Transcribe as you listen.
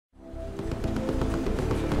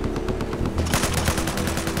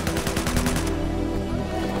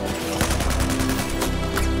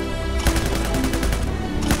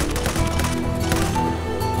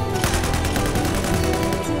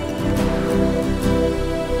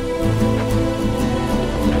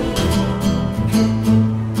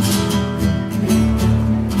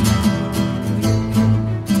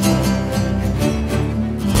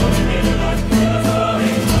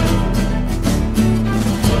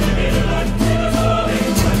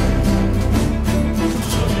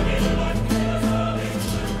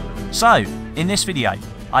So, in this video,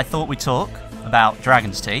 I thought we'd talk about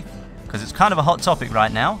Dragon's Teeth, because it's kind of a hot topic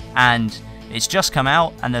right now, and it's just come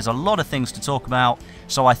out, and there's a lot of things to talk about,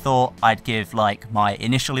 so I thought I'd give, like, my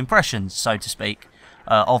initial impressions, so to speak,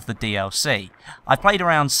 of the DLC. I've played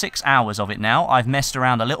around 6 hours of it now. I've messed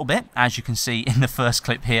around a little bit, as you can see in the first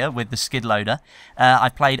clip here with the skid loader.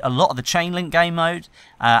 I've played a lot of the chain link game mode,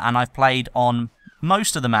 and I've played on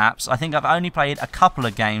most of the maps. I think I've only played a couple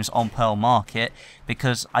of games on Pearl Market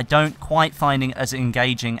because I don't quite find it as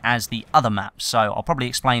engaging as the other maps, so I'll probably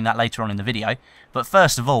explain that later on in the video. But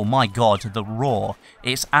first of all, my god, the RAWR.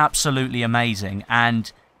 It's absolutely amazing,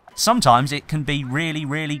 and sometimes it can be really,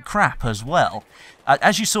 really crap as well.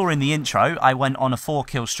 As you saw in the intro, I went on a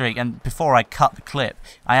 4-kill streak, and before I cut the clip,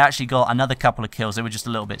 I actually got another couple of kills that were just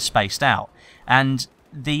a little bit spaced out. And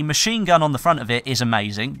the machine gun on the front of it is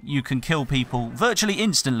amazing. You can kill people virtually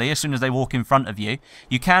instantly as soon as they walk in front of you.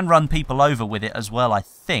 You can run people over with it as well, I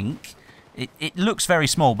think. It looks very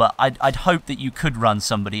small, but I'd hope that you could run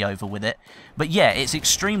somebody over with it. But yeah, it's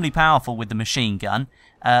extremely powerful with the machine gun.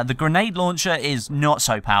 The grenade launcher is not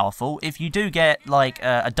so powerful. If you do get like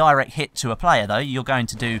a direct hit to a player though, you're going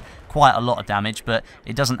to do quite a lot of damage, but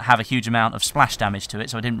it doesn't have a huge amount of splash damage to it,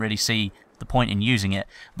 so I didn't really see the point in using it.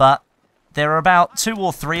 But there are about 2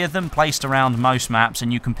 or 3 of them placed around most maps,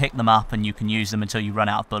 and you can pick them up and you can use them until you run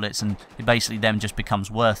out of bullets, and it basically then just becomes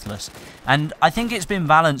worthless. And I think it's been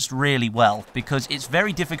balanced really well, because it's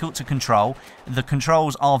very difficult to control. The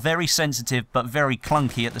controls are very sensitive but very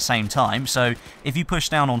clunky at the same time, so if you push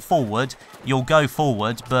down on forward, you'll go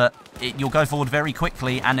forward, but you'll go forward very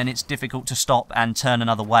quickly, and then it's difficult to stop and turn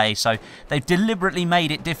another way. So they've deliberately made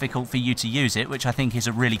it difficult for you to use it, which I think is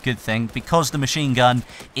a really good thing, because the machine gun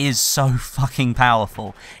is so fucking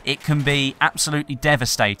powerful. It can be absolutely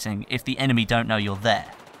devastating if the enemy don't know you're there.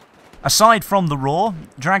 Aside from the RAWR,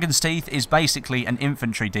 Dragon's Teeth is basically an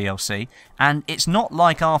infantry DLC, and it's not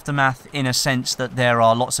like Aftermath in a sense that there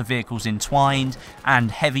are lots of vehicles entwined and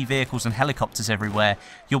heavy vehicles and helicopters everywhere.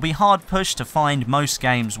 You'll be hard pushed to find most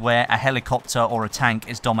games where a helicopter or a tank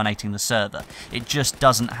is dominating the server. It just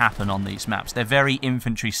doesn't happen on these maps. They're very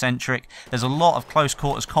infantry centric. There's a lot of close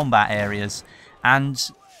quarters combat areas, and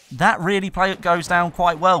that really goes down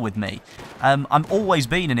quite well with me. I've always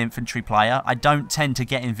been an infantry player. I don't tend to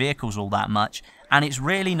get in vehicles all that much, and it's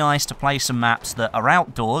really nice to play some maps that are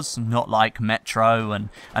outdoors, not like Metro and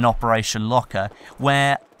Operation Locker,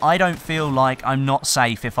 where I don't feel like I'm not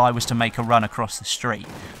safe if I was to make a run across the street.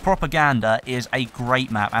 Propaganda is a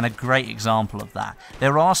great map and a great example of that.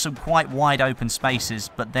 There are some quite wide open spaces,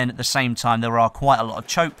 but then at the same time there are quite a lot of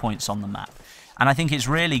choke points on the map. And I think it's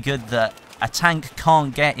really good that a tank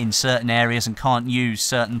can't get in certain areas and can't use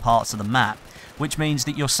certain parts of the map, which means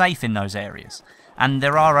that you're safe in those areas. And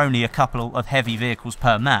there are only a couple of heavy vehicles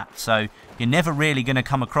per map, so you're never really going to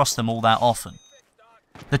come across them all that often.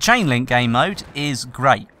 The chain link game mode is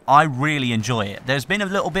great. I really enjoy it. There's been a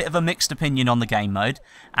little bit of a mixed opinion on the game mode,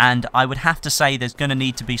 and I would have to say there's going to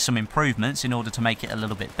need to be some improvements in order to make it a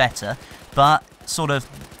little bit better, but sort of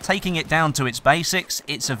taking it down to its basics,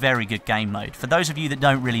 it's a very good game mode. For those of you that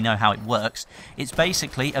don't really know how it works, it's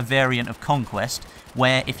basically a variant of Conquest,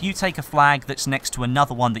 where if you take a flag that's next to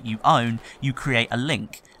another one that you own, you create a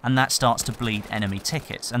link, and that starts to bleed enemy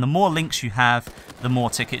tickets. And the more links you have, the more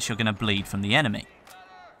tickets you're going to bleed from the enemy.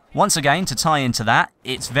 Once again, to tie into that,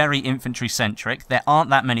 it's very infantry-centric. There aren't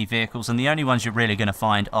that many vehicles, and the only ones you're really going to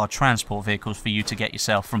find are transport vehicles for you to get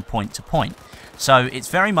yourself from point to point. So it's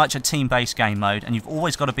very much a team-based game mode, and you've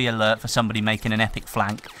always got to be alert for somebody making an epic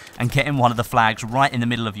flank and getting one of the flags right in the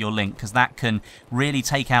middle of your link, because that can really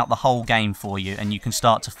take out the whole game for you, and you can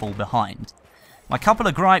start to fall behind. My couple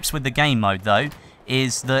of gripes with the game mode, though,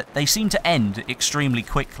 is that they seem to end extremely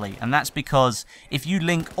quickly, and that's because if you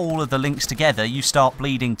link all of the links together, you start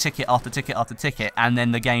bleeding ticket after ticket after ticket, and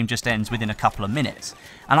then the game just ends within a couple of minutes.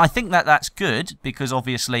 And I think that that's good, because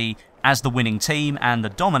obviously as the winning team and the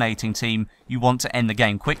dominating team, you want to end the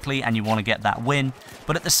game quickly and you want to get that win.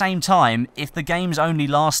 But at the same time, if the game's only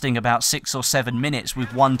lasting about 6 or 7 minutes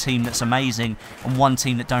with one team that's amazing and one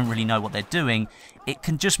team that don't really know what they're doing, it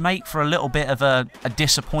can just make for a little bit of a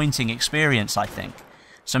disappointing experience, I think.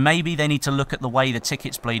 So maybe they need to look at the way the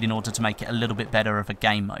tickets bleed in order to make it a little bit better of a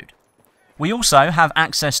game mode. We also have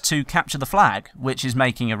access to Capture the Flag, which is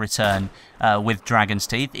making a return with Dragon's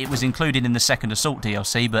Teeth. It was included in the Second Assault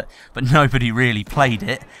DLC, but nobody really played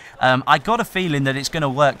it. I got a feeling that it's going to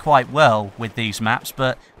work quite well with these maps,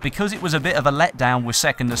 but because it was a bit of a letdown with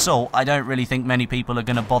Second Assault, I don't really think many people are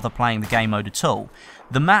going to bother playing the game mode at all.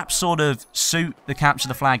 The maps sort of suit the Capture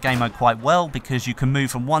the Flag game mode quite well because you can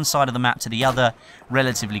move from one side of the map to the other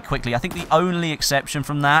relatively quickly. I think the only exception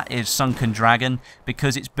from that is Sunken Dragon,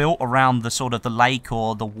 because it's built around the sort of the lake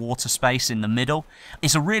or the water space in the middle.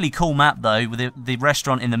 It's a really cool map though, with the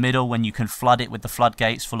restaurant in the middle when you can flood it with the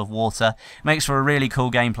floodgates full of water. It makes for a really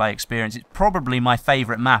cool gameplay experience. It's probably my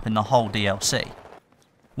favourite map in the whole DLC.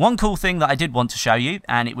 One cool thing that I did want to show you,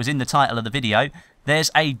 and it was in the title of the video,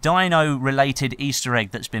 there's a Dino related Easter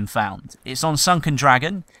egg that's been found. It's on Sunken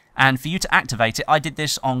Dragon, and for you to activate it, I did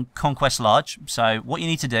this on Conquest Large. So what you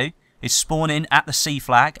need to do is spawn in at the sea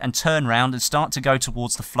flag and turn round and start to go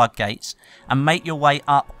towards the floodgates and make your way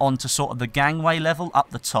up onto sort of the gangway level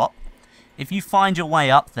up the top. If you find your way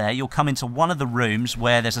up there, you'll come into one of the rooms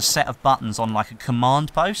where there's a set of buttons on like a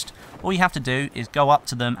command post. All you have to do is go up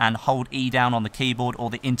to them and hold E down on the keyboard or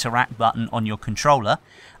the interact button on your controller,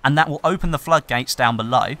 and that will open the floodgates down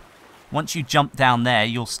below. Once you jump down there,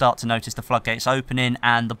 you'll start to notice the floodgates opening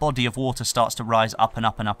and the body of water starts to rise up and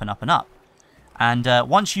up and up and up and up. And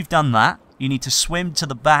once you've done that, you need to swim to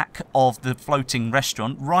the back of the floating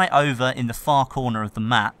restaurant right over in the far corner of the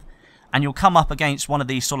map, and you'll come up against one of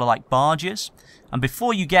these sort of like barges, and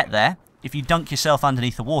before you get there, if you dunk yourself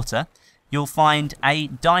underneath the water, you'll find a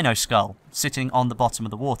dino skull sitting on the bottom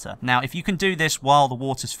of the water. Now, if you can do this while the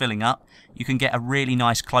water's filling up, you can get a really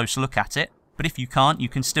nice close look at it, but if you can't, you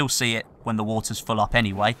can still see it when the water's full up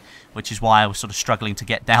anyway, which is why I was sort of struggling to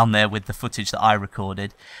get down there with the footage that I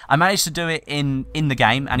recorded. I managed to do it in the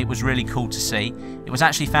game, and it was really cool to see. It was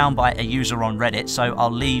actually found by a user on Reddit, so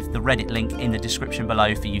I'll leave the Reddit link in the description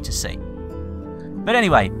below for you to see. But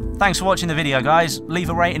anyway, thanks for watching the video, guys. Leave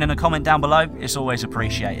a rating and a comment down below, it's always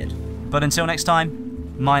appreciated. But until next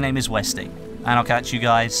time, my name is Westy, and I'll catch you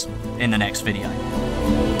guys in the next video.